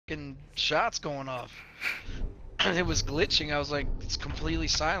fucking shots going off. It was glitching. I was like, it's completely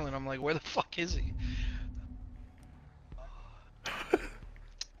silent. I'm like, where the fuck is he?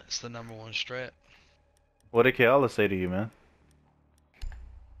 That's the #1 strat. What did Keala say to you, man?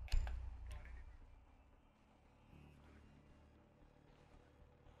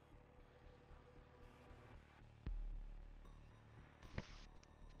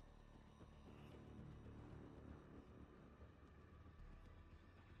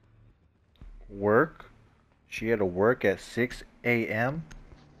 Work? She had to work at 6 a.m.?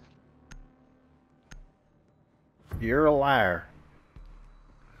 You're a liar.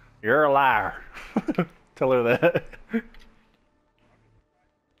 You're a liar. Tell her that.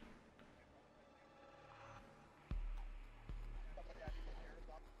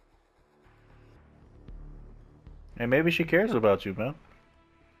 Hey, maybe she cares about you, man.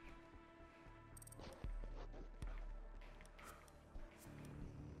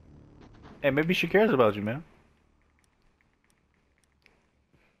 Hey, maybe she cares about you, man.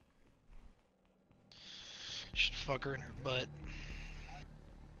 Should fuck her in her butt.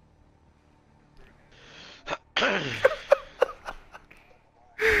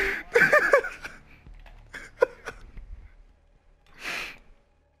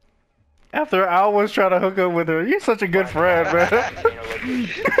 After hours trying to hook up with her, you're such a good friend, man.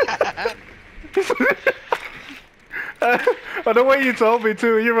 The way you told me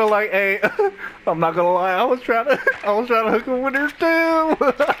too, you were like, "Hey, I'm not gonna lie, I was trying to hook up with her too."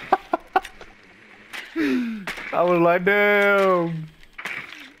 I was like, "Damn."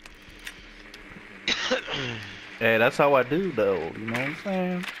 Hey, that's how I do, though. You know what I'm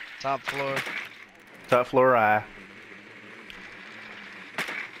saying? Top floor. Top floor, I.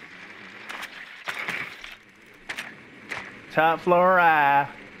 Top floor, I.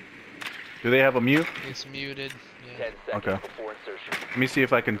 Do they have a mute? It's muted. Yeah. 10 seconds Okay. before insertion. Let me see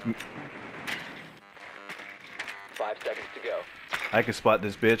if I can. 5 seconds to go. I can spot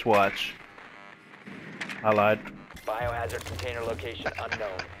this bitch. Watch. I lied. Biohazard container location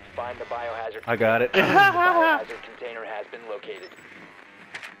unknown. Find the biohazard. I got it. The biohazard container has been located.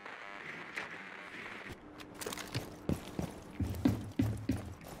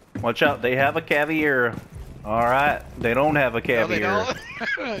 Watch out. They have a caviar. All right. They don't have a No, they caviar. don't.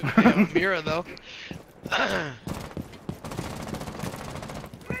 They have a mirror though.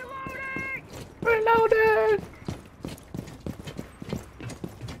 Reloaded.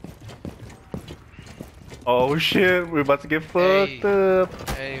 Oh shit, we're about to get fucked up.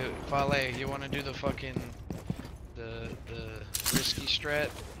 Hey, Fale, you want to do the fucking the risky strat?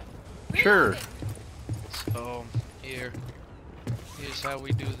 Sure. So here's how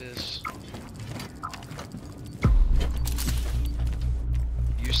we do this.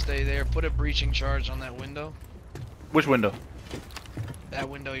 You stay there. Put a breaching charge on that window. Which window? That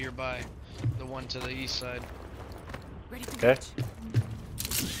window you're by, the one to the east side. Okay.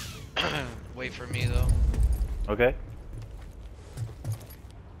 Wait for me though. Okay.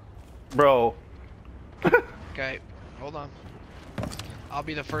 Bro. Okay, hold on. I'll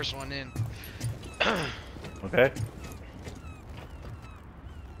be the first one in. Okay.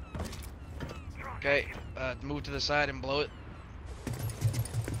 Okay, move to the side and blow it.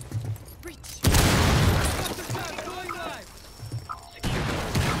 Protect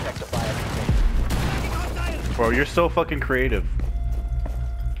the biocontainer. Bro, you're so fucking creative.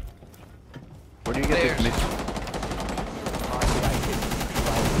 Where do you get this?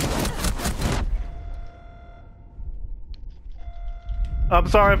 I'm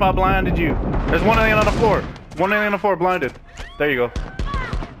sorry if I blinded you. There's one alien on the floor. One alien on the floor blinded. There you go.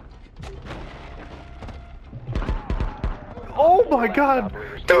 Oh my god.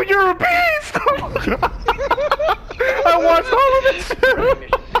 Dude, you're a beast! I watched all of this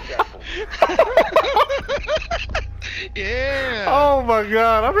shit. Yeah! Oh my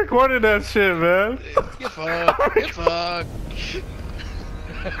god, I'm recording that shit, man. Get fucked. Get fucked.